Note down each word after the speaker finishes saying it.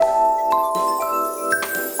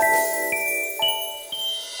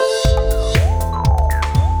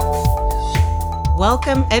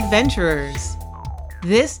Welcome, adventurers.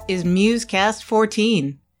 This is Musecast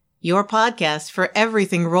 14, your podcast for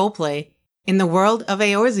everything roleplay in the world of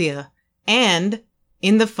Eorzea and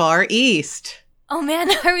in the Far East. Oh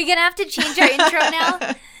man, are we gonna have to change our intro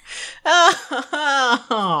now?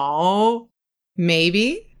 Oh,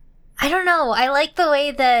 maybe? I don't know. I like the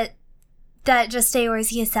way that just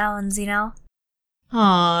Eorzea sounds, you know?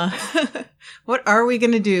 Aw. What are we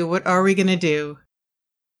gonna do?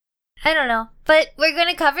 I don't know. But we're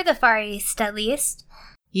gonna cover the Far East, at least.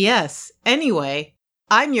 Yes. Anyway,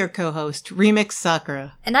 I'm your co-host, Remix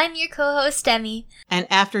Sakura. And I'm your co-host, Emmy. And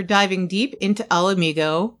after diving deep into Ala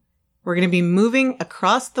Mhigo, we're going to be moving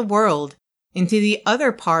across the world into the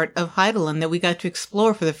other part of Hydaelyn that we got to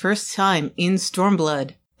explore for the first time in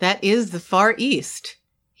Stormblood. That is the Far East.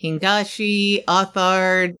 Hingashi,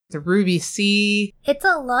 Othard, the Ruby Sea. It's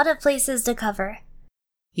a lot of places to cover.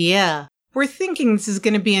 Yeah. We're thinking this is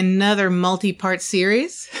going to be another multi-part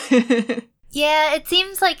series. Yeah, it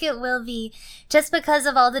seems like it will be, just because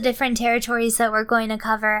of all the different territories that we're going to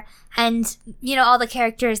cover and, you know, all the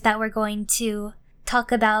characters that we're going to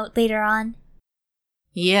talk about later on.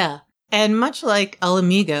 Yeah, and much like Ala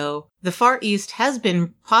Mhigo, the Far East has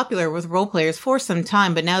been popular with roleplayers for some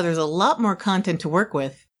time, but now there's a lot more content to work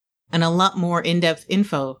with and a lot more in-depth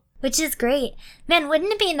info. Which is great. Man,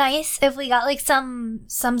 wouldn't it be nice if we got like some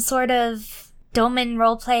sort of Doman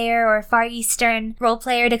roleplayer or Far Eastern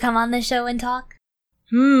roleplayer to come on the show and talk?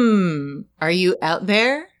 Are you out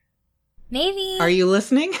there? Maybe. Are you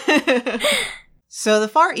listening? So the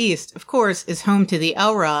Far East, of course, is home to the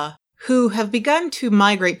Elra, who have begun to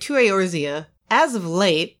migrate to Eorzea, as of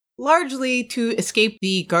late, largely to escape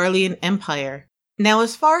the Garlean Empire. Now,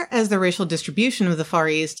 as far as the racial distribution of the Far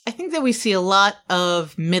East, I think that we see a lot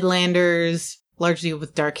of Midlanders, largely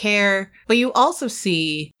with dark hair, but you also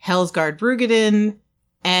see Hellsguard Brugadin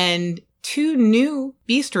and two new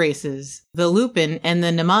beast races, the Lupin and the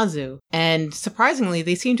Namazu. And surprisingly,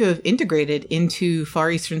 they seem to have integrated into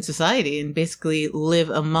Far Eastern society and basically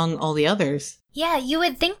live among all the others. Yeah, you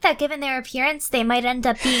would think that given their appearance, they might end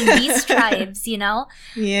up being beast tribes, you know?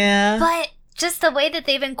 Yeah. But just the way that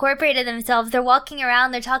they've incorporated themselves, they're walking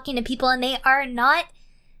around, they're talking to people, and they are not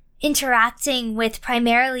interacting with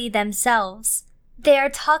primarily themselves. They are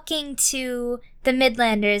talking to the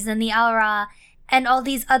Midlanders and the Alra and all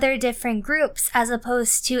these other different groups as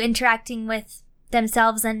opposed to interacting with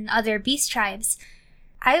themselves and other beast tribes.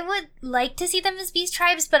 I would like to see them as beast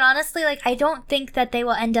tribes, but honestly, I don't think that they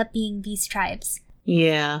will end up being beast tribes.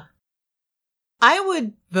 Yeah. I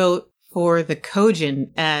would vote for the Kojin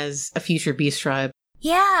as a future beast tribe.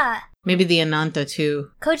 Yeah. Maybe the Ananta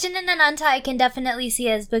too. Kojin and Ananta I can definitely see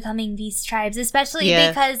as becoming beast tribes, especially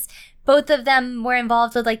because both of them were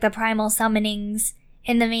involved with the primal summonings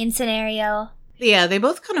in the main scenario. Yeah, they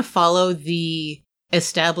both kind of follow the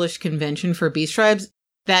established convention for beast tribes,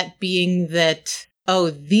 that being that, oh,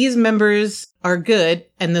 these members are good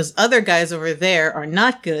and those other guys over there are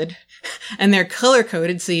not good, and they're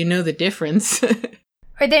color-coded so you know the difference.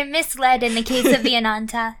 Or they're misled in the case of the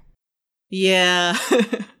Ananta. Yeah.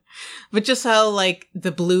 But just how,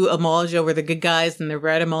 the blue Amalja were the good guys and the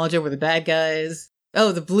red Amalja were the bad guys.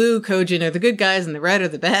 Oh, the blue Kojin are the good guys and the red are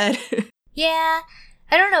the bad. Yeah.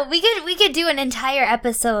 I don't know. We could do an entire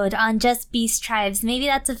episode on just beast tribes. Maybe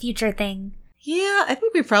that's a future thing. Yeah, I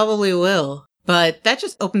think we probably will. But that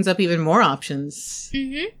just opens up even more options.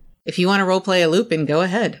 Mm-hmm. If you want to roleplay a Lupin, go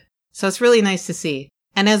ahead. So it's really nice to see.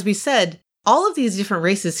 And as we said, all of these different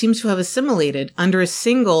races seem to have assimilated under a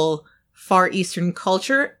single Far Eastern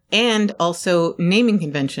culture and also naming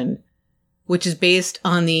convention, which is based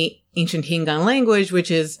on the ancient Hingan language, which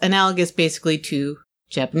is analogous basically to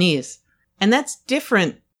Japanese. And that's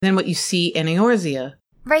different than what you see in Eorzea.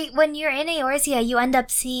 Right, when you're in Eorzea, you end up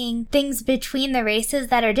seeing things between the races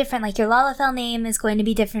that are different. Like your Lalafell name is going to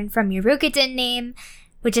be different from your Rugadin name,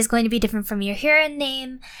 which is going to be different from your Huron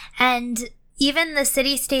name. And even the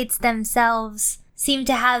city-states themselves seem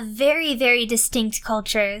to have very, very distinct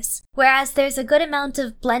cultures. Whereas there's a good amount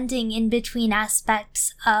of blending in between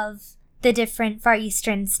aspects of the different Far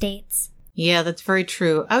Eastern states. Yeah, that's very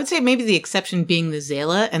true. I would say maybe the exception being the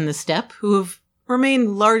Zala and the Steppe, who have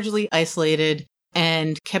remained largely isolated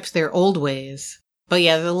and kept their old ways. But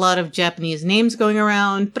yeah, there's a lot of Japanese names going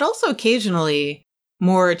around, but also occasionally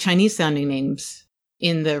more Chinese-sounding names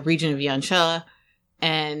in the region of Yansha.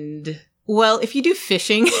 And, well, if you do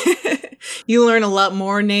fishing, you learn a lot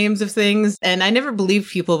more names of things. And I never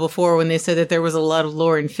believed people before when they said that there was a lot of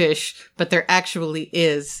lore in fish, but there actually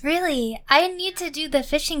is. Really? I need to do the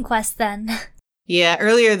fishing quest then. Yeah,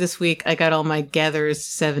 earlier this week I got all my gatherers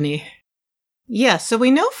 70. Yeah, so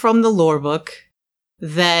we know from the lore book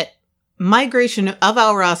that migration of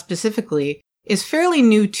Aura specifically is fairly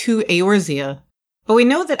new to Eorzea, but we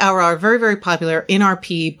know that Aura are very, very popular in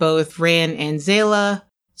RP, both Ran and Zayla.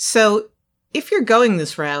 So if you're going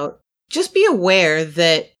this route, just be aware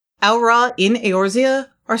that Aura in Eorzea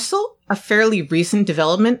are still a fairly recent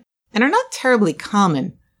development and are not terribly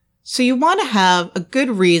common. So you want to have a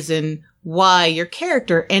good reason why your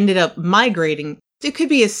character ended up migrating. It could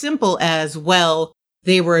be as simple as, well,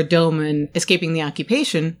 they were a Doman escaping the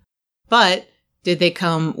occupation, but did they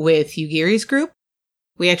come with Yugiri's group?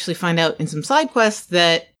 We actually find out in some side quests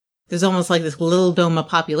that there's almost like this little Doma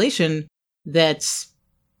population that's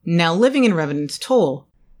now living in Revenant's Toll.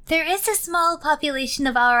 There is a small population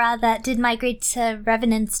of Aura that did migrate to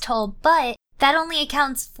Revenant's Toll, but that only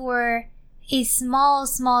accounts for a small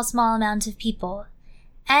amount of people.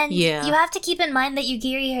 And you have to keep in mind that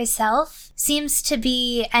Yugiri herself seems to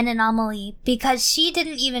be an anomaly because she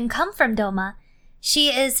didn't even come from Doma. She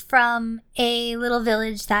is from a little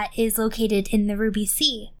village that is located in the Ruby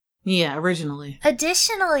Sea. Yeah, originally.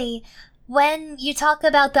 Additionally, when you talk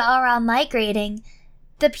about the Aura migrating,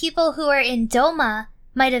 the people who are in Doma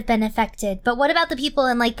might have been affected. But what about the people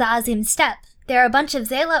in, like, the Azim Steppe? There are a bunch of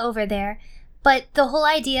Zayla over there. But the whole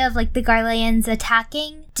idea of, like, the Garleans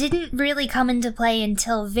attacking didn't really come into play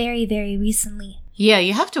until very, very recently. Yeah,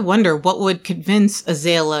 you have to wonder what would convince a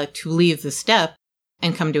Zayla to leave the steppe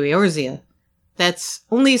and come to Eorzea. That's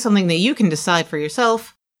only something that you can decide for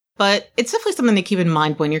yourself, but it's definitely something to keep in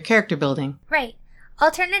mind when you're character building. Right.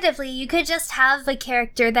 Alternatively, you could just have a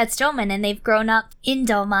character that's Doman and they've grown up in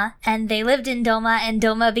Doma, and they lived in Doma, and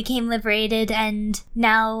Doma became liberated, and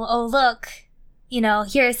now, oh look, you know,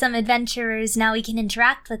 here are some adventurers, now we can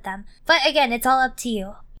interact with them. But again, it's all up to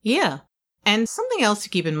you. Yeah. And something else to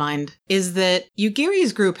keep in mind is that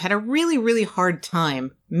Yugiri's group had a really, really hard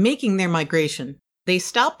time making their migration. They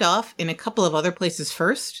stopped off in a couple of other places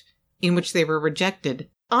first, in which they were rejected.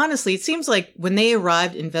 Honestly, it seems like when they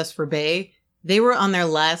arrived in Vesper Bay, they were on their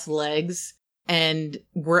last legs and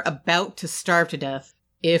were about to starve to death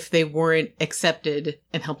if they weren't accepted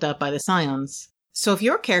and helped out by the Scions. So if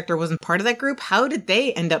your character wasn't part of that group, how did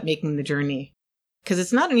they end up making the journey? Because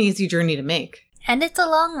it's not an easy journey to make. And it's a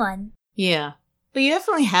long one. Yeah. But you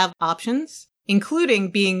definitely have options,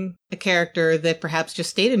 including being a character that perhaps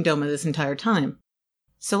just stayed in Doma this entire time.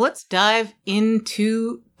 So let's dive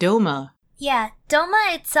into Doma. Yeah,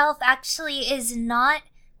 Doma itself actually is not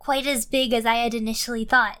quite as big as I had initially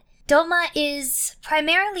thought. Doma is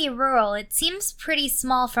primarily rural. It seems pretty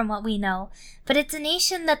small from what we know, but it's a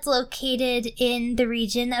nation that's located in the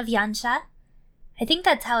region of Yansha. I think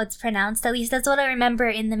that's how it's pronounced, at least that's what I remember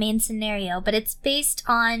in the main scenario, but it's based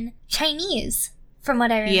on Chinese, from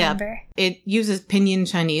what I remember. Yeah, it uses Pinyin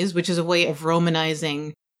Chinese, which is a way of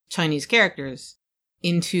romanizing Chinese characters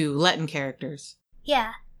into Latin characters.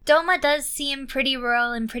 Yeah. Doma does seem pretty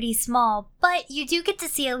rural and pretty small, but you do get to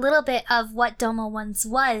see a little bit of what Doma once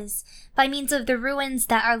was by means of the ruins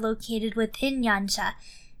that are located within Yansha.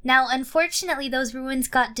 Now, unfortunately, those ruins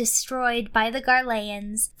got destroyed by the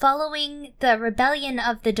Garleans following the rebellion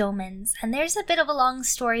of the Domans, and there's a bit of a long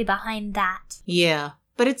story behind that. Yeah,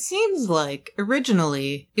 but it seems like,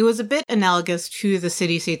 originally, it was a bit analogous to the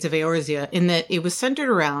city-states of Eorzea in that it was centered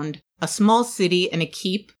around a small city and a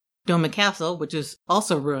keep, Doma Castle, which is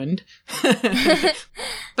also ruined,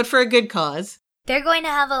 but for a good cause. They're going to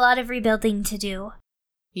have a lot of rebuilding to do.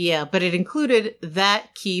 Yeah, but it included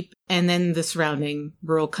that keep and then the surrounding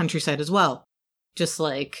rural countryside as well. Just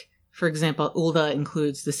like, for example, Ul'dah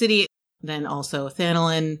includes the city, then also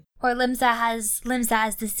Thanalan. Or Limsa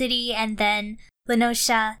has the city, and then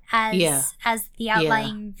Lenosha as the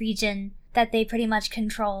outlying region that they pretty much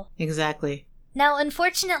control. Exactly. Now,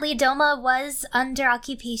 unfortunately, Doma was under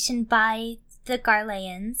occupation by the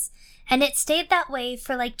Garleans, and it stayed that way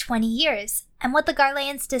for like 20 years. And what the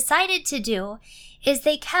Garleans decided to do is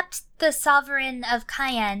they kept the sovereign of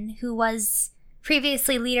Cayenne, who was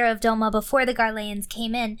previously leader of Doma before the Garleans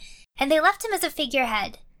came in, and they left him as a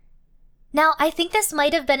figurehead. Now, I think this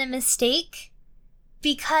might have been a mistake,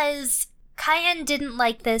 because Cayenne didn't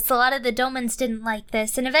like this, a lot of the Domans didn't like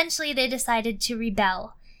this, and eventually they decided to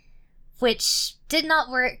rebel, which did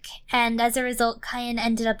not work, and as a result, Cayenne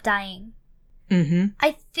ended up dying. Mm-hmm.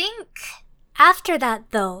 I think after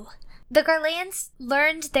that, though, the Garleans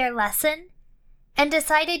learned their lesson and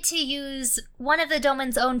decided to use one of the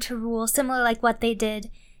Domans' own to rule, similar like what they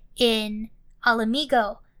did in Ala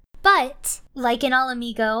Mhigo. But, like in Ala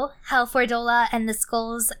Mhigo, how Fordola and the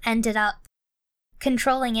Skulls ended up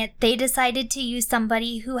controlling it, they decided to use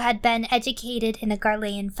somebody who had been educated in a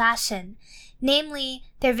Garlean fashion, namely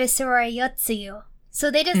their Viceroy Yotsuyu.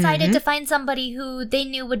 So they decided to find somebody who they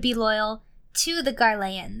knew would be loyal to the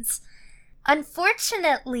Garleans.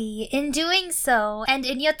 Unfortunately, in doing so, and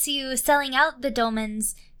in Yotsuyu selling out the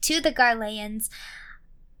Domans to the Garleans,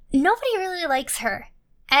 nobody really likes her.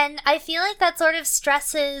 And I feel like that sort of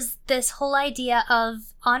stresses this whole idea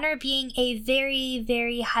of honor being a very,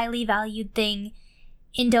 very highly valued thing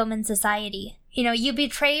in Doman society. You know, you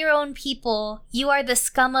betray your own people, you are the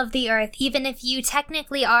scum of the earth, even if you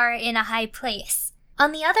technically are in a high place.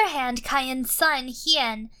 On the other hand, Kayan's son,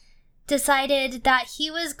 Hien, decided that he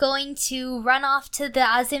was going to run off to the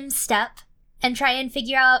Azim steppe and try and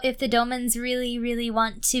figure out if the Domans really, really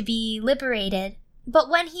want to be liberated. But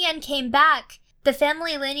when Hien came back, the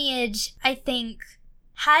family lineage, I think,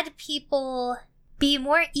 had people be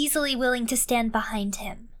more easily willing to stand behind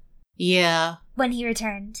him. Yeah. When he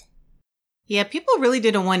returned. Yeah, people really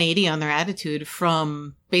did a 180 on their attitude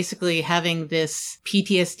from basically having this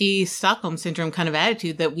PTSD, Stockholm Syndrome kind of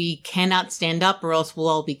attitude that we cannot stand up or else we'll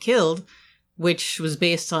all be killed, which was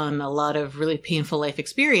based on a lot of really painful life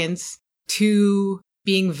experience, to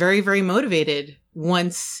being very, very motivated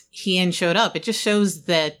once Hien showed up. It just shows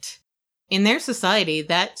that in their society,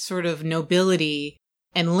 that sort of nobility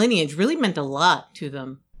and lineage really meant a lot to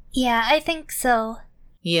them. Yeah, I think so.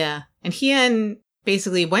 Yeah, and Hien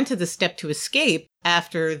basically went to the steppe to escape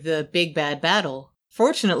after the big bad battle.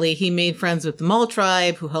 Fortunately, he made friends with the Mall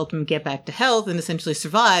tribe who helped him get back to health and essentially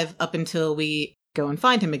survive up until we go and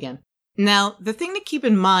find him again. Now, the thing to keep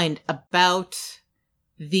in mind about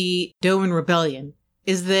the Doan Rebellion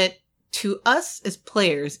is that to us as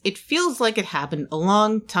players, it feels like it happened a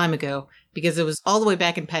long time ago because it was all the way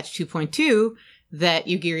back in patch 2.2 that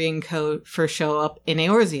Yugiri and Co. first show up in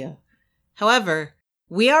Eorzea. However,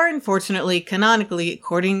 we are unfortunately, canonically,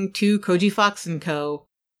 according to Koji Fox & Co.,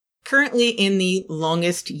 currently in the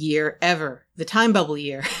longest year ever, the time bubble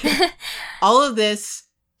year. All of this,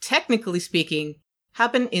 technically speaking,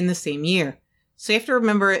 happened in the same year. So you have to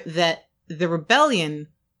remember that the rebellion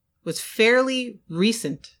was fairly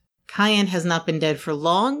recent. Kayan has not been dead for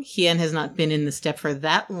long. Hien has not been in the steppe for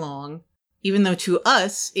that long, even though to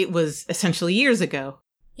us, it was essentially years ago.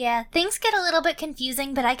 Yeah, things get a little bit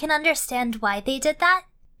confusing, but I can understand why they did that.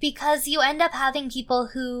 Because you end up having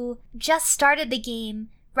people who just started the game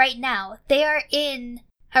right now. They are in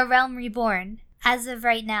A Realm Reborn as of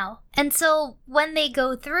right now. And so when they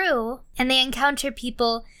go through and they encounter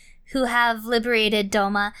people who have liberated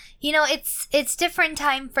Doma, you know, it's different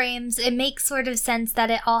time frames. It makes sort of sense that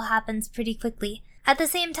it all happens pretty quickly. At the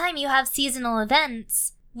same time, you have seasonal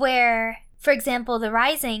events where, for example, the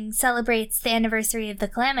Rising celebrates the anniversary of the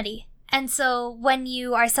Calamity. And so when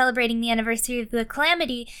you are celebrating the anniversary of the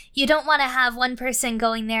Calamity, you don't want to have one person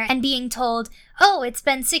going there and being told, oh, it's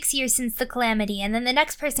been 6 years since the Calamity. And then the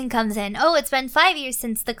next person comes in, oh, it's been 5 years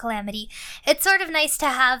since the Calamity. It's sort of nice to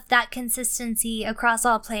have that consistency across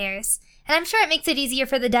all players. And I'm sure it makes it easier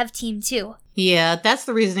for the dev team too. Yeah, that's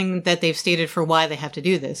the reasoning that they've stated for why they have to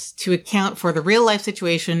do this, to account for the real life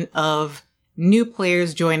situation of new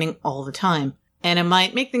players joining all the time. And it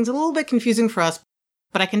might make things a little bit confusing for us,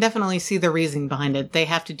 but I can definitely see the reasoning behind it. They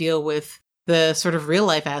have to deal with the sort of real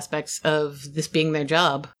life aspects of this being their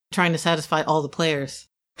job, trying to satisfy all the players.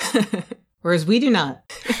 Whereas we do not.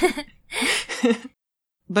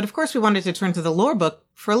 But of course we wanted to turn to the lore book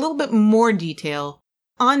for a little bit more detail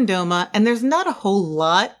on Doma, and there's not a whole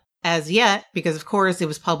lot as yet, because of course it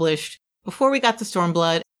was published before we got to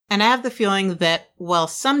Stormblood, and I have the feeling that while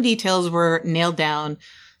some details were nailed down,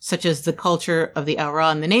 such as the culture of the Aura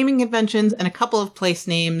and the naming conventions and a couple of place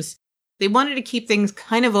names, they wanted to keep things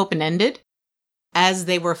kind of open-ended as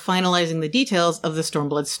they were finalizing the details of the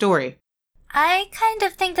Stormblood story. I kind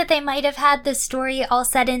of think that they might have had the story all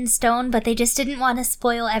set in stone, but they just didn't want to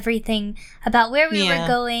spoil everything about where we were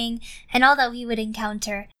going and all that we would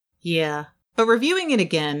encounter. Yeah. But reviewing it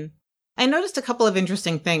again, I noticed a couple of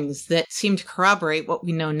interesting things that seem to corroborate what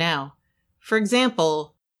we know now. For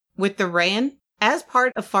example, with the Rayan, as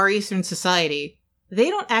part of Far Eastern society, they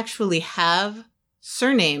don't actually have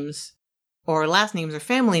surnames or last names or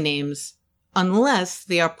family names unless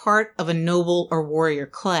they are part of a noble or warrior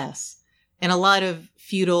class. In a lot of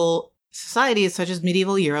feudal societies, such as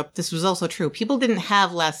medieval Europe, this was also true. People didn't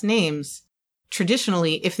have last names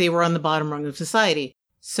traditionally if they were on the bottom rung of society.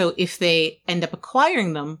 So if they end up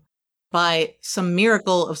acquiring them by some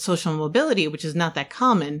miracle of social mobility, which is not that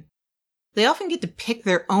common, they often get to pick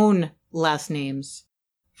their own last names.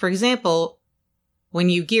 For example, when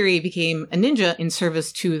Yugiri became a ninja in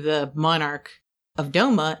service to the monarch of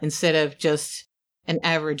Doma, instead of just an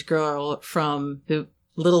average girl from the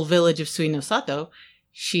little village of Suinosato,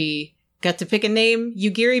 she got to pick a name,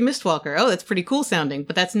 Yugiri Mistwalker. Oh, that's pretty cool sounding,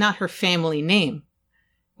 but that's not her family name.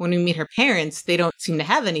 When we meet her parents, they don't seem to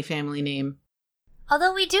have any family name.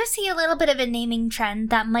 Although we do see a little bit of a naming trend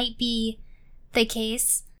that might be the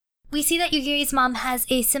case. We see that Yugiri's mom has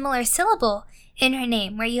a similar syllable in her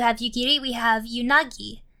name. Where you have Yugiri, we have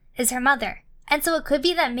Yunagi is her mother. And so it could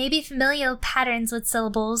be that maybe familial patterns with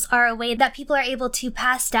syllables are a way that people are able to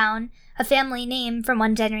pass down a family name from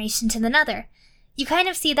one generation to another. You kind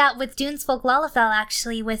of see that with Dune's Folk Lalafell,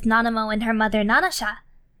 actually, with Nanamo and her mother Nanasha,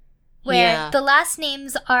 where the last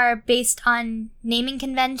names are based on naming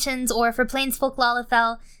conventions, or for Plains Folk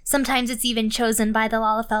Lalafell, sometimes it's even chosen by the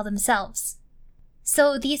Lalafell themselves.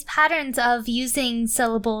 So these patterns of using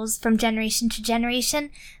syllables from generation to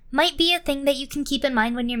generation might be a thing that you can keep in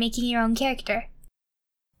mind when you're making your own character.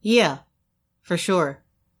 Yeah, for sure.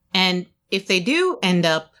 And if they do end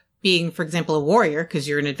up being, for example, a warrior, because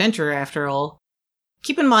you're an adventurer after all,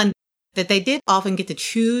 keep in mind that they did often get to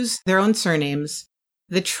choose their own surnames.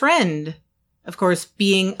 The trend, of course,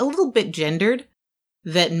 being a little bit gendered,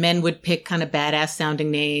 that men would pick kind of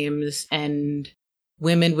badass-sounding names, and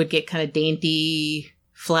women would get kind of dainty,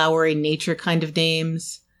 flowery nature kind of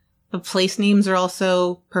names. But place names are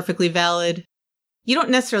also perfectly valid. You don't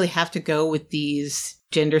necessarily have to go with these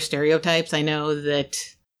gender stereotypes. I know that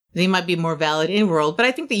they might be more valid in world, but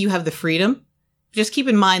I think that you have the freedom. Just keep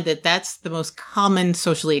in mind that that's the most common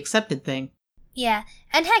socially accepted thing. Yeah,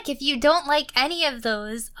 and heck, if you don't like any of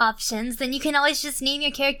those options, then you can always just name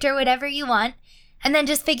your character whatever you want, and then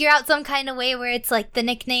just figure out some kind of way where it's like the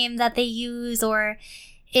nickname that they use, or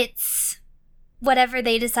it's whatever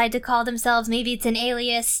they decide to call themselves. Maybe it's an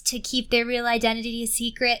alias to keep their real identity a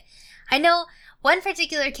secret. I know one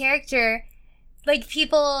particular character, like,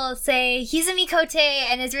 people say he's a Mikote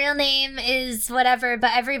and his real name is whatever,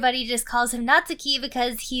 but everybody just calls him Natsuki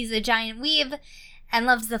because he's a giant weeb and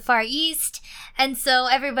loves the Far East, and so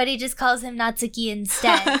everybody just calls him Natsuki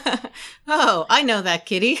instead. Oh, I know that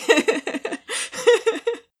kitty.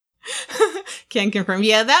 Can confirm.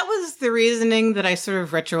 Yeah, that was the reasoning that I sort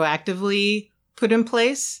of retroactively put in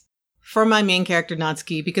place for my main character,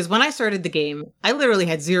 Natsuki, because when I started the game, I literally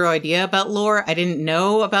had zero idea about lore. I didn't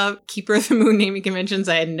know about Keeper of the Moon naming conventions.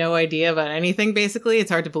 I had no idea about anything, basically. It's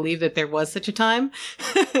hard to believe that there was such a time.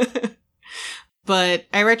 But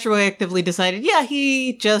I retroactively decided, yeah,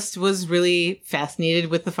 he just was really fascinated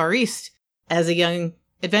with the Far East as a young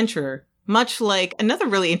adventurer. Much like another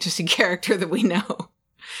really interesting character that we know,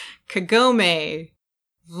 Kagome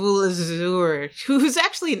Vulazur, who's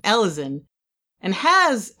actually an Elizan and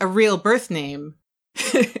has a real birth name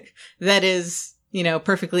that is, you know,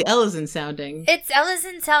 perfectly Elizan sounding. It's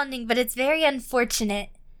Elizan sounding, but it's very unfortunate.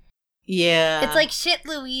 Yeah. It's like Shit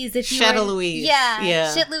Louise if you Shadow Louise.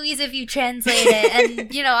 Yeah, Shit Louise if you translate it.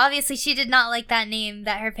 And, you know, obviously she did not like that name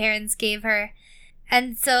that her parents gave her.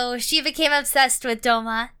 And so she became obsessed with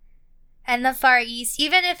Doma and the Far East,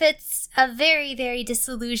 even if it's a very, very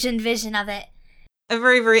disillusioned vision of it. A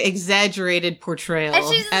very, very exaggerated portrayal. And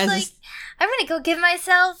she's just like, I'm gonna go give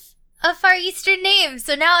myself a Far Eastern name,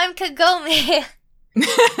 so now I'm Kagome.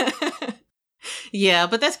 Yeah,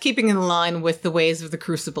 but that's keeping in line with the ways of the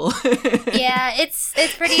Crucible. Yeah, it's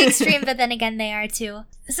pretty extreme, but then again, they are too.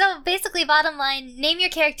 So basically, bottom line, name your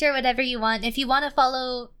character whatever you want. If you want to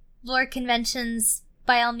follow lore conventions,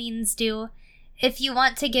 by all means do. If you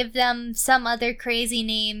want to give them some other crazy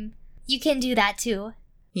name, you can do that too.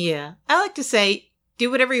 Yeah, I like to say,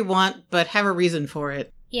 do whatever you want, but have a reason for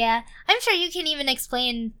it. Yeah, I'm sure you can even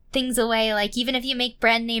explain things away, like even if you make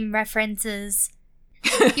brand name references,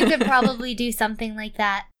 you could probably do something like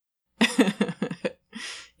that.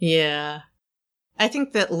 Yeah. I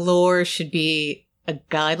think that lore should be a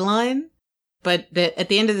guideline, but that at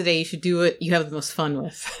the end of the day, you should do what you have the most fun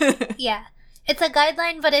with. Yeah. It's a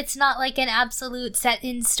guideline, but it's not like an absolute set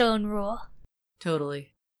in stone rule.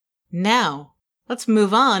 Totally. Now, let's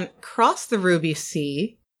move on across the Ruby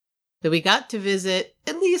Sea that we got to visit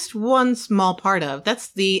at least one small part of. That's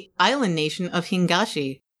the island nation of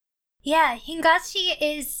Hingashi. Yeah, Hingashi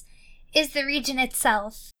is the region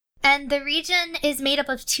itself. And the region is made up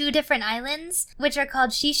of two different islands, which are called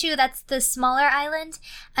Shishu, that's the smaller island,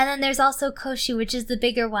 and then there's also Koshu, which is the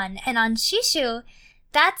bigger one. And on Shishu,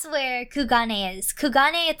 that's where Kugane is.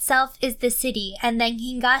 Kugane itself is the city, and then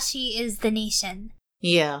Hingashi is the nation.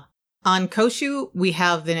 Yeah. On Koshu, we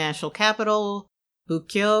have the national capital,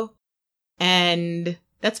 Bukyo, and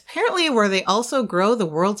that's apparently where they also grow the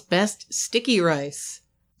world's best sticky rice.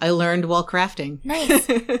 I learned while crafting. Nice.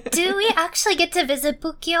 Do we actually get to visit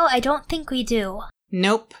Bukyo? I don't think we do.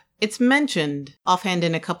 Nope. It's mentioned offhand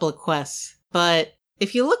in a couple of quests, but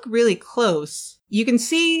if you look really close, you can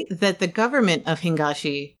see that the government of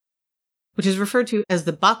Hingashi, which is referred to as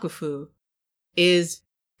the Bakufu, is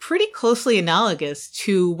pretty closely analogous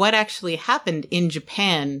to what actually happened in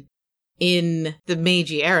Japan in the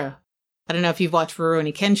Meiji era. I don't know if you've watched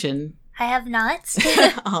Rurouni Kenshin. I have not.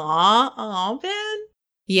 Aw, man.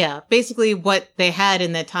 Yeah, basically what they had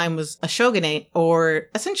in that time was a shogunate, or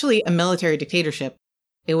essentially a military dictatorship.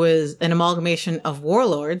 It was an amalgamation of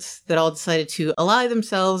warlords that all decided to ally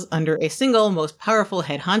themselves under a single, most powerful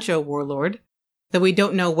head honcho warlord, though we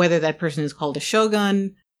don't know whether that person is called a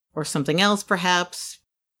shogun or something else, perhaps.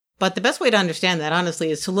 But the best way to understand that,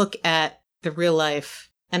 honestly, is to look at the real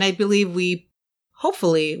life, and I believe we,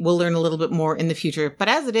 hopefully, will learn a little bit more in the future. But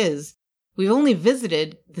as it is, we've only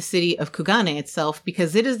visited the city of Kugane itself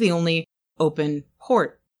because it is the only open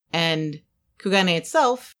port. And Kugane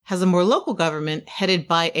itself has a more local government headed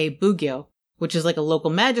by a bugyo, which is like a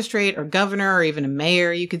local magistrate or governor or even a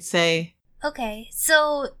mayor, you could say. Okay,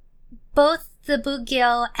 so both the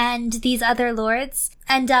bugyo and these other lords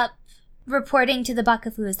end up reporting to the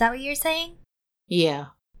Bakufu. Is that what you're saying? Yeah.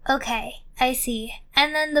 Okay, I see.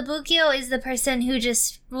 And then the bugyo is the person who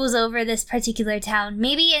just rules over this particular town.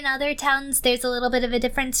 Maybe in other towns there's a little bit of a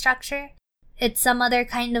different structure. It's some other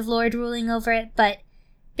kind of lord ruling over it, but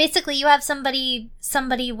basically you have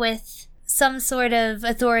somebody with some sort of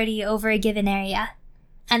authority over a given area.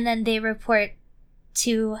 And then they report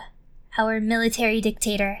to our military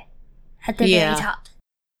dictator at the very top.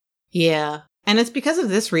 Yeah. And it's because of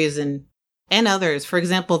this reason, and others, for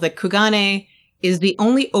example, that Kugane is the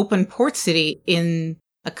only open port city in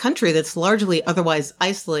a country that's largely otherwise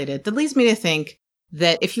isolated. That leads me to think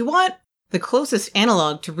that if you want the closest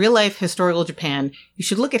analog to real-life historical Japan, you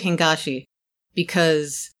should look at Hingashi.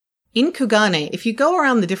 Because in Kugane, if you go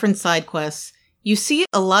around the different side quests, you see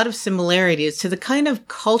a lot of similarities to the kind of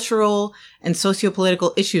cultural and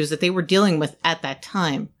sociopolitical issues that they were dealing with at that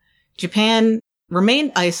time. Japan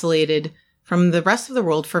remained isolated from the rest of the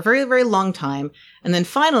world for a very, very long time. And then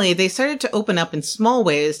finally, they started to open up in small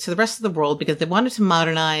ways to the rest of the world because they wanted to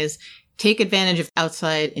modernize, take advantage of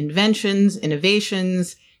outside inventions,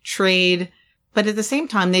 innovations, trade. But at the same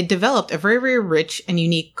time, they developed a very, very rich and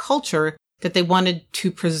unique culture that they wanted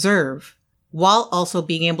to preserve while also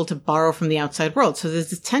being able to borrow from the outside world. So there's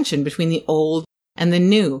this tension between the old and the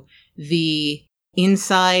new, the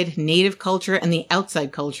inside native culture and the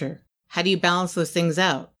outside culture. How do you balance those things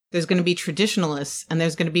out? There's going to be traditionalists and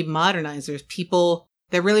there's going to be modernizers, people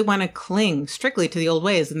that really want to cling strictly to the old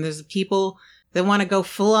ways. And there's people that want to go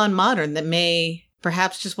full on modern that may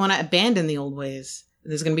perhaps just want to abandon the old ways.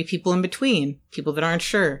 There's going to be people in between, people that aren't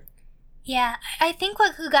sure. Yeah, I think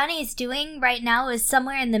what Kugane is doing right now is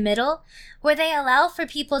somewhere in the middle, where they allow for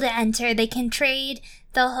people to enter, they can trade,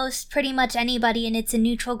 they'll host pretty much anybody and it's a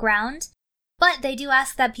neutral ground, but they do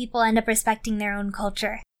ask that people end up respecting their own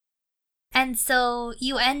culture. And so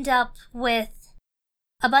you end up with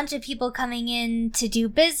a bunch of people coming in to do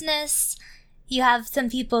business. You have some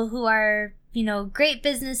people who are, great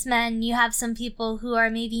businessmen. You have some people who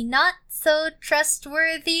are maybe not so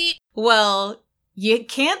trustworthy. Well, you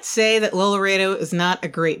can't say that Lolaredo is not a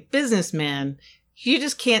great businessman. You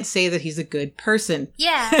just can't say that he's a good person.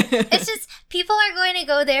 Yeah, it's just people are going to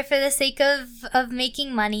go there for the sake of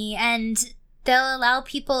making money, and they'll allow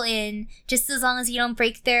people in just as long as you don't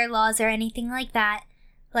break their laws or anything like that.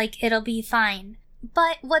 Like, it'll be fine.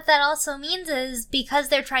 But what that also means is, because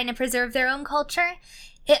they're trying to preserve their own culture,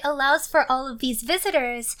 it allows for all of these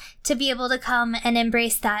visitors to be able to come and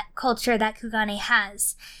embrace that culture that Kugane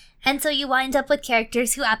has. And so you wind up with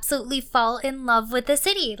characters who absolutely fall in love with the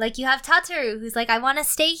city. Like, you have Tataru, who's like, I want to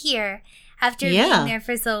stay here after being there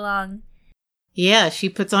for so long. Yeah, she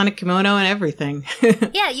puts on a kimono and everything.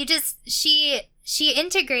 Yeah, she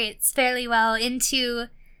integrates fairly well into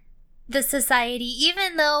the society,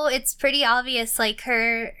 even though it's pretty obvious, like,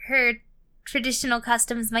 her traditional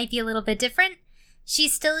customs might be a little bit different. She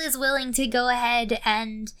still is willing to go ahead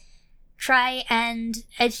and try and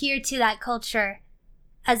adhere to that culture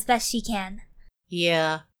as best she can.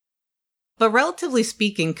 Yeah. But relatively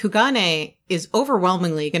speaking, Kugane is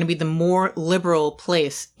overwhelmingly going to be the more liberal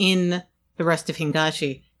place in the rest of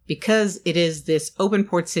Hingashi because it is this open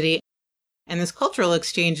port city and this cultural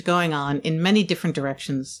exchange going on in many different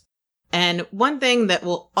directions. And one thing that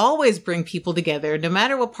will always bring people together, no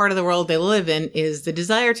matter what part of the world they live in, is the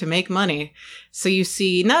desire to make money. So you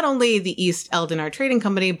see not only the East Aldenar Trading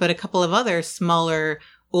Company, but a couple of other smaller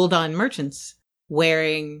Uldan merchants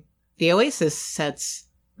wearing the Oasis sets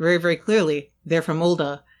very, very clearly. They're from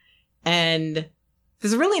Ulda. And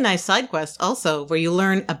there's a really nice side quest also where you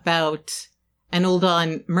learn about an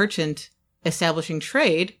Uldan merchant establishing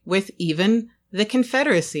trade with even the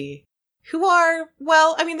Confederacy, who are,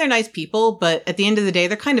 well, I mean, they're nice people, but at the end of the day,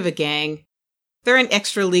 they're kind of a gang. They're an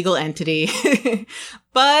extra legal entity.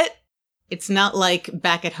 But It's not like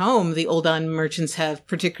back at home, the Uldan merchants have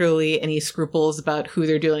particularly any scruples about who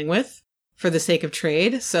they're dealing with for the sake of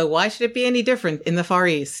trade, so why should it be any different in the Far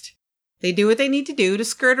East? They do what they need to do to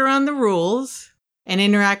skirt around the rules and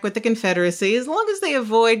interact with the Confederacy as long as they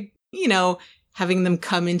avoid, having them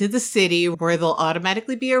come into the city where they'll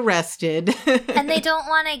automatically be arrested. And they don't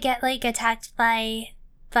want to get, attacked by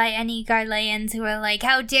any Garleans who are like,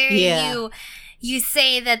 how dare you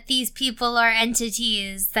say that these people are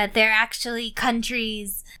entities, that they're actually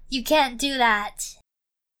countries. You can't do that.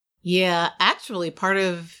 Yeah, actually, part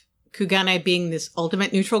of Kugane being this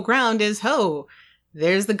ultimate neutral ground is,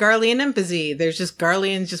 there's the Garlean embassy. There's just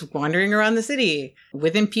Garleans just wandering around the city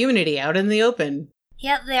with impunity out in the open.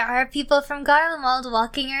 Yep, there are people from Garlemald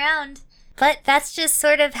walking around. But that's just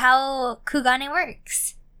sort of how Kugane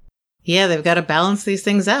works. Yeah, they've got to balance these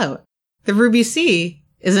things out. The Ruby Sea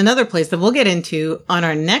is another place that we'll get into on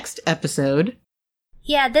our next episode.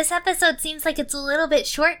 Yeah, this episode seems like it's a little bit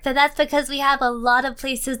short, but that's because we have a lot of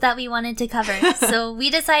places that we wanted to cover. So we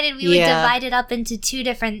decided we would divide it up into 2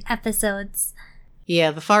 different episodes.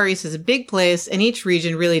 Yeah, the Far East is a big place, and each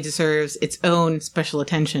region really deserves its own special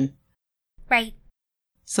attention. Right.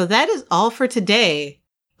 So that is all for today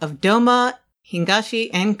of Doma, Hingashi,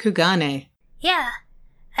 and Kugane. Yeah.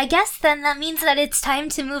 I guess then that means that it's time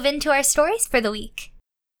to move into our stories for the week.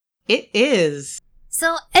 It is.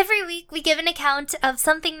 So every week we give an account of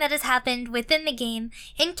something that has happened within the game,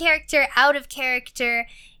 in character, out of character,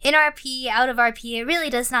 in RP, out of RP. It really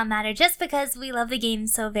does not matter, just because we love the game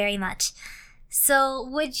so very much. So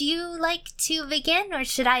would you like to begin, or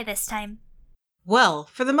should I this time? Well,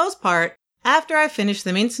 for the most part, after I finished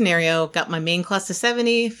the main scenario, got my main class to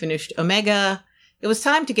 70, finished Omega, it was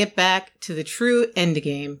time to get back to the true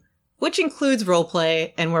endgame, which includes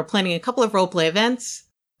roleplay, and we're planning a couple of roleplay events,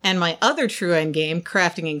 and my other true endgame,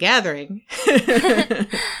 crafting and gathering.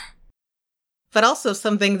 But also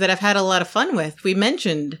something that I've had a lot of fun with. We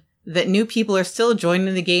mentioned that new people are still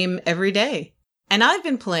joining the game every day. And I've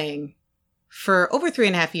been playing for over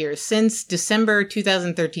 3.5 years, since December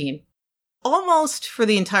 2013. Almost for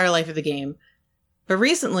the entire life of the game. But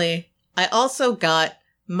recently, I also got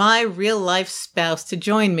my real-life spouse to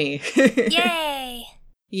join me. Yay!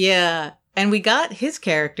 Yeah, and we got his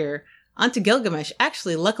character onto Gilgamesh,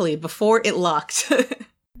 actually, luckily, before it locked.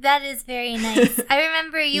 That is very nice. I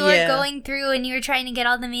remember you were going through and you were trying to get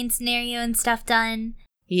all the main scenario and stuff done.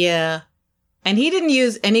 Yeah. And he didn't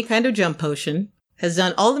use any kind of jump potion. Has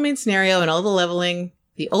done all the main scenario and all the leveling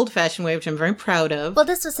the old-fashioned way, which I'm very proud of. Well,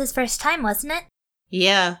 this was his first time, wasn't it?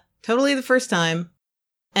 Yeah, totally the first time.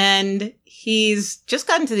 And he's just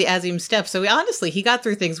gotten to the Azim steps, so he got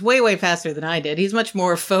through things way, way faster than I did. He's much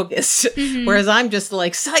more focused, whereas I'm just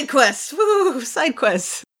like, side quests, woo, side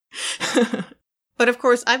quests. But of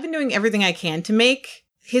course, I've been doing everything I can to make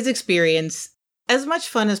his experience as much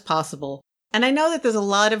fun as possible. And I know that there's a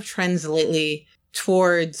lot of trends lately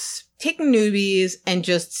towards taking newbies and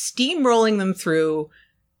just steamrolling them through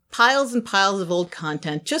piles and piles of old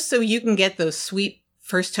content just so you can get those sweet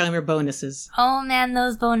first-timer bonuses. Oh man,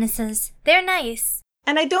 those bonuses. They're nice.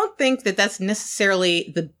 And I don't think that that's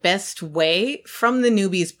necessarily the best way from the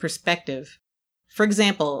newbie's perspective. For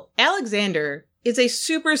example, Alexander is a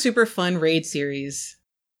super, super fun raid series.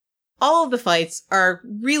 All of the fights are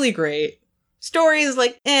really great. Story is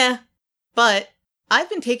like, but I've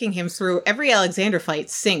been taking him through every Alexander fight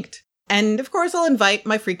synced. And of course, I'll invite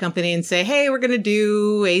my free company and say, hey, we're going to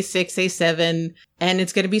do A6, A7, and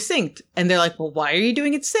it's going to be synced. And they're like, well, why are you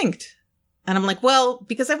doing it synced? And I'm like, well,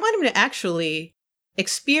 because I want him to actually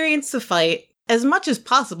experience the fight as much as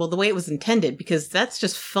possible the way it was intended, because that's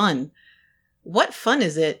just fun. What fun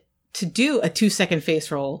is it to do a 2-second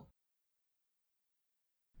face roll?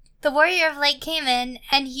 The Warrior of Light came in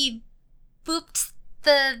and he booped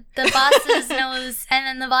the boss's nose, and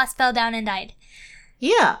then the boss fell down and died.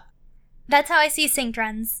 Yeah. That's how I see synced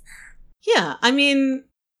runs. Yeah, I mean,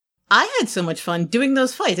 I had so much fun doing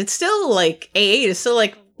those fights. It's still like, A8 is still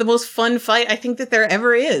like the most fun fight I think that there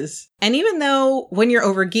ever is. And even though when you're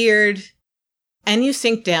overgeared and you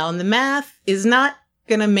sink down, the math is not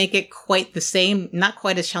gonna make it quite the same, not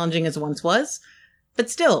quite as challenging as it once was, but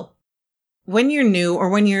still, when you're new or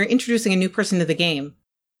when you're introducing a new person to the game,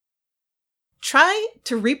 try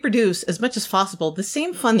to reproduce as much as possible the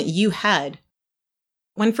same fun that you had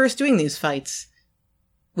when first doing these fights.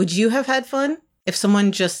 Would you have had fun if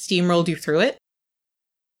someone just steamrolled you through it?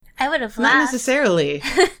 I would have laughed. Not necessarily.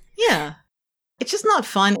 Yeah. It's just not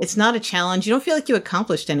fun. It's not a challenge. You don't feel like you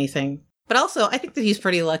accomplished anything. But also, I think that he's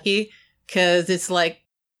pretty lucky, because it's like,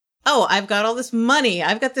 oh, I've got all this money.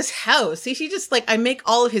 I've got this house. See, she just like, I make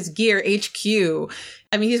all of his gear HQ.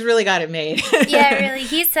 I mean, he's really got it made. Yeah, really.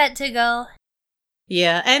 He's set to go.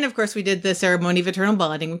 Yeah, and of course we did the ceremony of eternal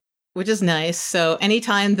bonding, which is nice. So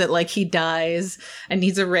anytime that like he dies and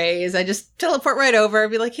needs a raise, I just teleport right over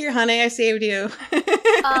and be like, here, honey, I saved you.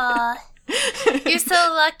 Aw. You're so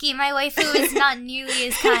lucky. My waifu is not nearly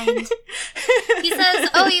as kind. He says,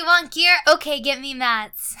 oh, you want gear? Okay, get me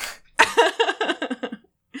mats.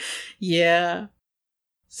 Yeah.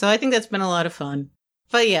 So I think that's been a lot of fun.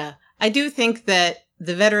 But yeah, I do think that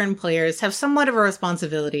the veteran players have somewhat of a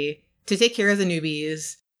responsibility to take care of the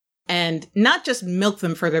newbies and not just milk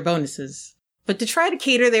them for their bonuses, but to try to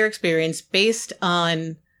cater their experience based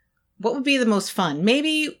on what would be the most fun.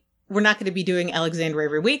 Maybe we're not going to be doing Alexandria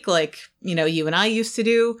every week like, you and I used to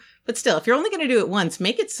do, but still, if you're only going to do it once,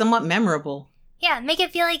 make it somewhat memorable. Yeah, make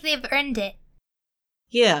it feel like they've earned it.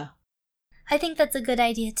 Yeah. I think that's a good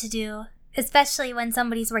idea to do, especially when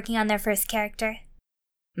somebody's working on their first character.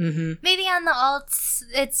 Mm-hmm. Maybe on the alts,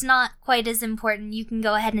 it's not quite as important. You can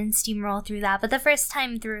go ahead and steamroll through that. But the first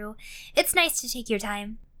time through, it's nice to take your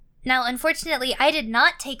time. Now, unfortunately, I did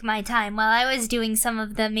not take my time while I was doing some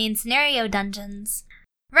of the main scenario dungeons.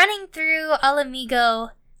 Running through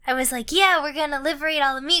Alamigo, I was like, yeah, we're gonna liberate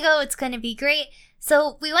Alamigo. It's gonna be great.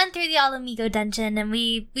 So we went through the Alamigo dungeon and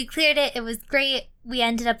we cleared it. It was great. We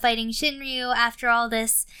ended up fighting Shinryu after all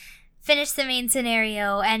this. Finished the main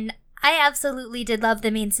scenario, and I absolutely did love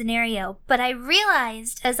the main scenario, but I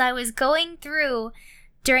realized as I was going through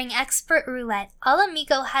during Expert Roulette,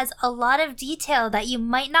 Alamigo has a lot of detail that you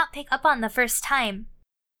might not pick up on the first time.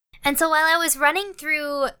 And so while I was running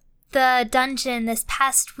through the dungeon this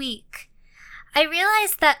past week, I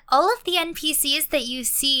realized that all of the NPCs that you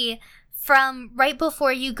see from right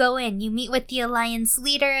before you go in, you meet with the Alliance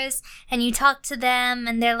leaders and you talk to them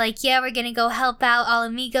and they're like, yeah, we're gonna go help out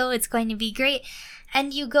Alamigo, it's going to be great.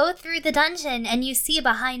 And you go through the dungeon and you see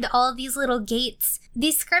behind all these little gates,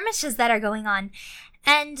 these skirmishes that are going on.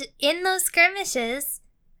 And in those skirmishes,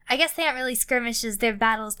 I guess they aren't really skirmishes, they're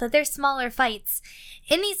battles, but they're smaller fights.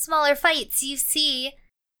 In these smaller fights, you see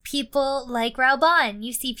people like Raoban,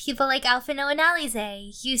 you see people like Alphino and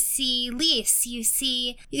Alize, you see Lys, you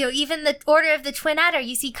see, even the Order of the Twin Adder,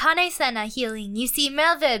 you see Kane-senna healing, you see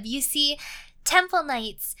Melvib, you see Temple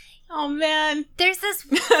Knights. Oh man. There's this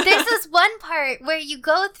one part where you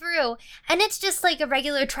go through and it's just like a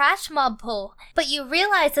regular trash mob pull, but you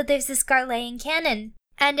realize that there's this Garlean cannon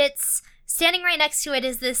and it's standing right next to it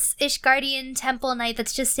is this Ishgardian Temple Knight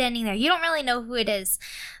that's just standing there. You don't really know who it is.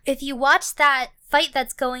 If you watch that fight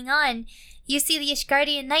that's going on, you see the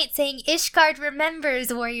Ishgardian Knight saying, Ishgard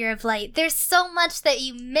remembers, Warrior of Light. There's so much that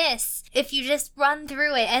you miss if you just run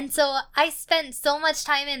through it. And so I spent so much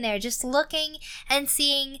time in there just looking and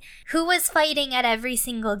seeing who was fighting at every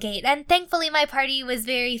single gate. And thankfully my party was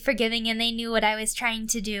very forgiving and they knew what I was trying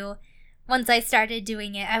to do. Once I started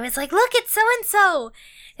doing it, I was like, look, it's so-and-so.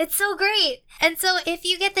 It's so great. And so if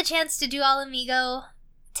you get the chance to do Alamigo,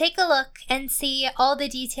 take a look and see all the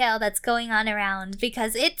detail that's going on around,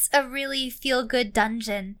 because it's a really feel-good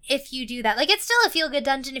dungeon if you do that. Like, it's still a feel-good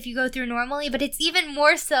dungeon if you go through normally, but it's even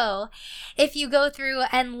more so if you go through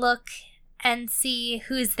and look and see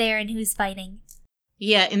who's there and who's fighting.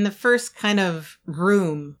 Yeah, in the first kind of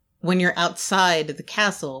room, when you're outside the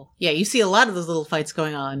castle, yeah, you see a lot of those little fights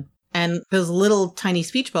going on, and those little tiny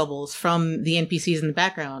speech bubbles from the NPCs in the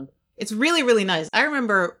background. It's really, really nice. I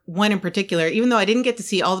remember one in particular, even though I didn't get to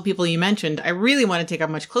see all the people you mentioned, I really want to take a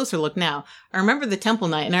much closer look now. I remember the Temple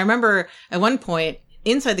Knight, and I remember at one point,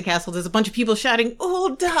 inside the castle, there's a bunch of people shouting,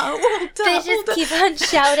 Ulda, Ulda, They just keep on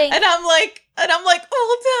shouting. And I'm like, Ulda,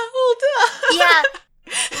 Ulda. Yeah.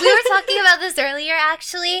 We were talking about this earlier,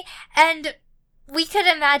 actually, and we could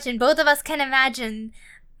imagine, both of us can imagine,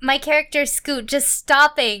 my character Scoot just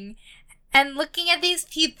stopping and looking at these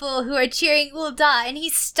people who are cheering Ulda, and he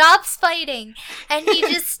stops fighting, and he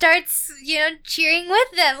just starts, cheering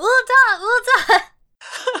with them. Ulda, Ulda!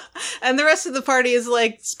 And the rest of the party is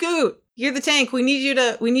like, Scoot, you're the tank. We need you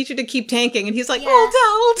to keep tanking. And he's like, Yeah.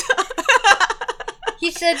 Ulda. He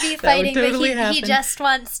should be fighting, totally but he just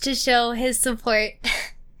wants to show his support.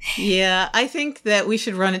 Yeah, I think that we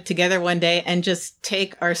should run it together one day and just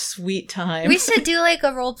take our sweet time. We should do like a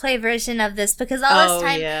roleplay version of this, because all this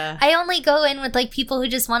time yeah. I only go in with like people who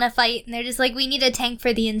just want to fight, and they're just like, we need a tank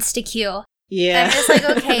for the insta-queue. Yeah. And I'm just like,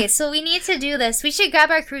 okay, so we need to do this. We should grab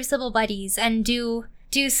our Crucible buddies and do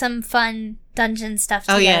some fun dungeon stuff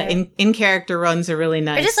together. Oh yeah, in-character runs are really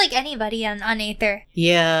nice. Or just like anybody on Aether.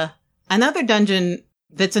 Yeah. Another dungeon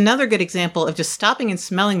that's another good example of just stopping and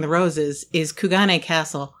smelling the roses is Kugane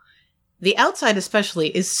Castle. The outside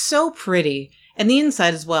especially is so pretty, and the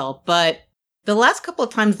inside as well, but the last couple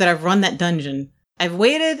of times that I've run that dungeon, I've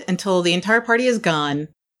waited until the entire party is gone,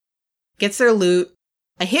 gets their loot,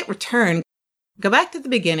 I hit return, go back to the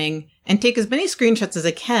beginning, and take as many screenshots as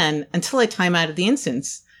I can until I time out of the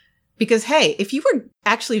instance. Because hey, if you were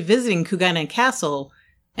actually visiting Kuganai Castle,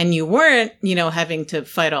 and you weren't, having to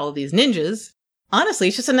fight all of these ninjas, honestly,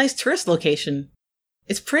 it's just a nice tourist location.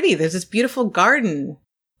 It's pretty, there's this beautiful garden.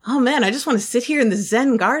 Oh man, I just want to sit here in the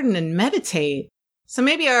Zen garden and meditate. So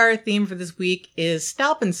maybe our theme for this week is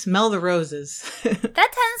stop and smell the roses. That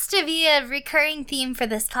tends to be a recurring theme for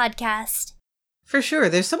this podcast. For sure,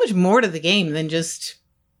 there's so much more to the game than just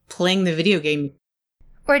playing the video game,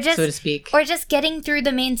 so to speak. Or just getting through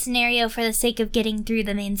the main scenario for the sake of getting through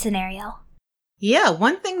the main scenario. Yeah,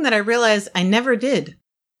 one thing that I realized I never did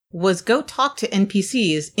was go talk to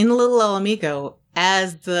NPCs in Little El Amigo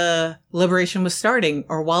as the liberation was starting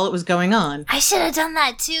or while it was going on. I should have done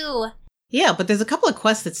that too. Yeah, but there's a couple of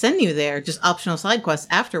quests that send you there, just optional side quests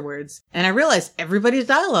afterwards. And I realized everybody's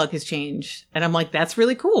dialogue has changed. And I'm like, that's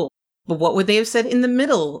really cool. But what would they have said in the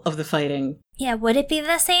middle of the fighting? Yeah, would it be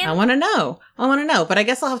the same? I want to know. But I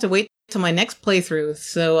guess I'll have to wait till my next playthrough.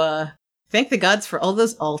 So, thank the gods for all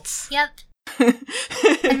those alts. Yep.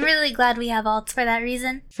 I'm really glad we have alts for that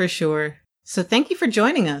reason. For sure. So thank you for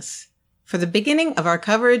joining us for the beginning of our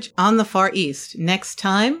coverage on the Far East. Next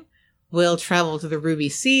time, we'll travel to the Ruby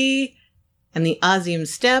Sea and the Azium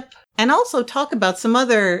Steppe, and also talk about some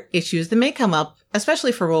other issues that may come up,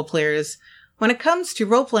 especially for role players, when it comes to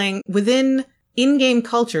role-playing within in-game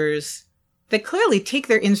cultures that clearly take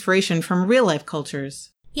their inspiration from real-life cultures.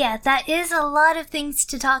 Yeah, that is a lot of things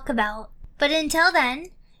to talk about. But until then,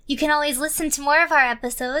 you can always listen to more of our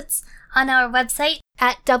episodes on our website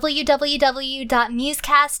at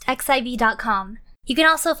www.musecastxiv.com. You can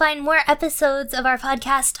also find more episodes of our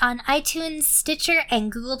podcast on iTunes, Stitcher,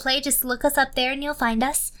 and Google Play. Just look us up there and you'll find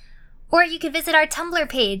us. Or you can visit our Tumblr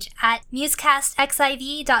page at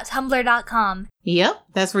musecastxiv.tumblr.com. Yep,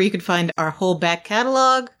 that's where you can find our whole back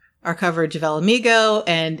catalog, our coverage of El Amigo,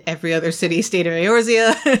 and every other city-state of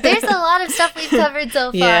Eorzea. There's a lot of stuff we've covered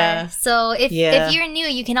so far. Yeah. So if you're new,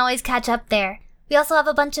 you can always catch up there. We also have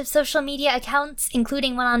a bunch of social media accounts,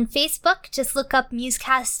 including one on Facebook. Just look up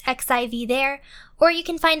MusecastXIV there. Or you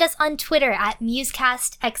can find us on Twitter at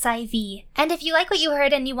MusecastXIV. And if you like what you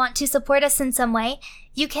heard and you want to support us in some way,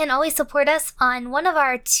 you can always support us on one of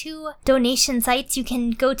our 2 donation sites. You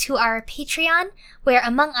can go to our Patreon, where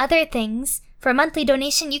among other things, for a monthly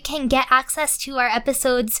donation, you can get access to our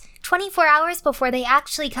episodes 24 hours before they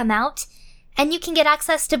actually come out. And you can get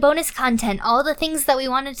access to bonus content, all the things that we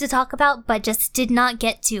wanted to talk about but just did not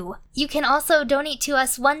get to. You can also donate to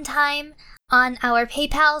us one time on our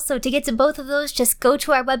PayPal, so to get to both of those, just go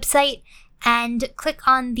to our website and click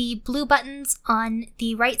on the blue buttons on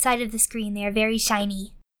the right side of the screen. They are very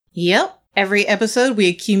shiny. Yep. Every episode we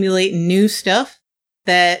accumulate new stuff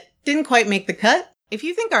that didn't quite make the cut. If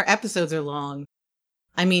you think our episodes are long,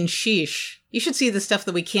 I mean, sheesh. You should see the stuff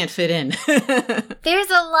that we can't fit in. There's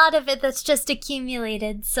a lot of it that's just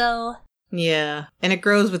accumulated, so... Yeah, and it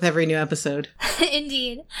grows with every new episode.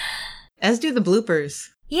 Indeed. As do the bloopers.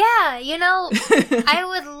 Yeah, I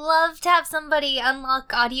would love to have somebody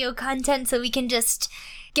unlock audio content so we can just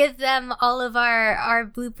give them all of our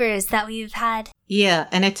bloopers that we've had. Yeah,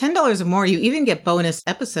 and at $10 or more, you even get bonus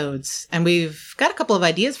episodes. And we've got a couple of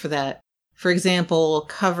ideas for that. For example,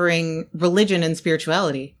 covering religion and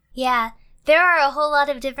spirituality. Yeah, there are a whole lot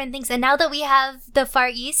of different things. And now that we have the Far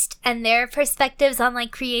East and their perspectives on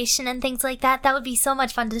creation and things like that, that would be so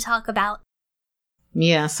much fun to talk about.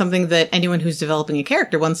 Yeah, something that anyone who's developing a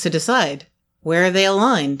character wants to decide. Where are they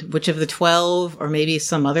aligned? Which of the 12, or maybe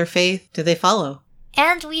some other faith, do they follow?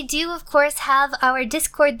 And we do, of course, have our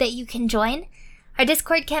Discord that you can join. Our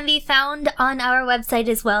Discord can be found on our website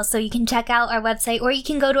as well, so you can check out our website, or you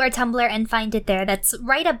can go to our Tumblr and find it there. That's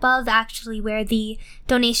right above, actually, where the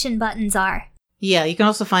donation buttons are. Yeah, you can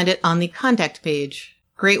also find it on the contact page.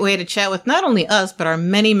 Great way to chat with not only us, but our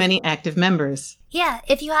many, many active members. Yeah,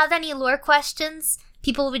 if you have any lore questions,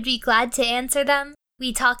 people would be glad to answer them.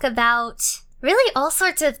 We talk about really all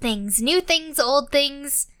sorts of things. New things, old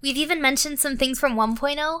things. We've even mentioned some things from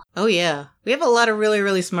 1.0. Oh yeah, we have a lot of really,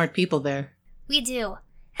 really smart people there. We do.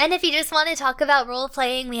 And if you just want to talk about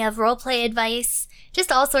role-playing, we have role-play advice.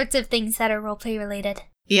 Just all sorts of things that are role-play related.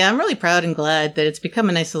 Yeah, I'm really proud and glad that it's become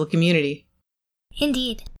a nice little community.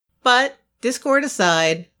 Indeed. But, Discord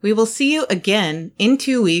aside, we will see you again in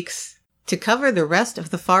 2 weeks to cover the rest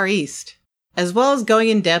of the Far East, as well as going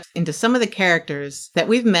in depth into some of the characters that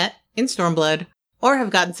we've met in Stormblood or have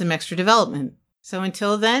gotten some extra development. So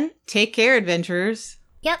until then, take care, adventurers.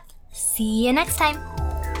 Yep. See you next time.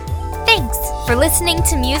 Thanks for listening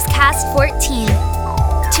to Musecast 14.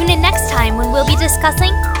 Tune in next time when we'll be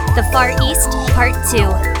discussing The Far East Part 2.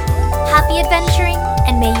 Happy adventuring,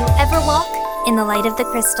 and may you ever walk in the light of the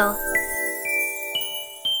crystal.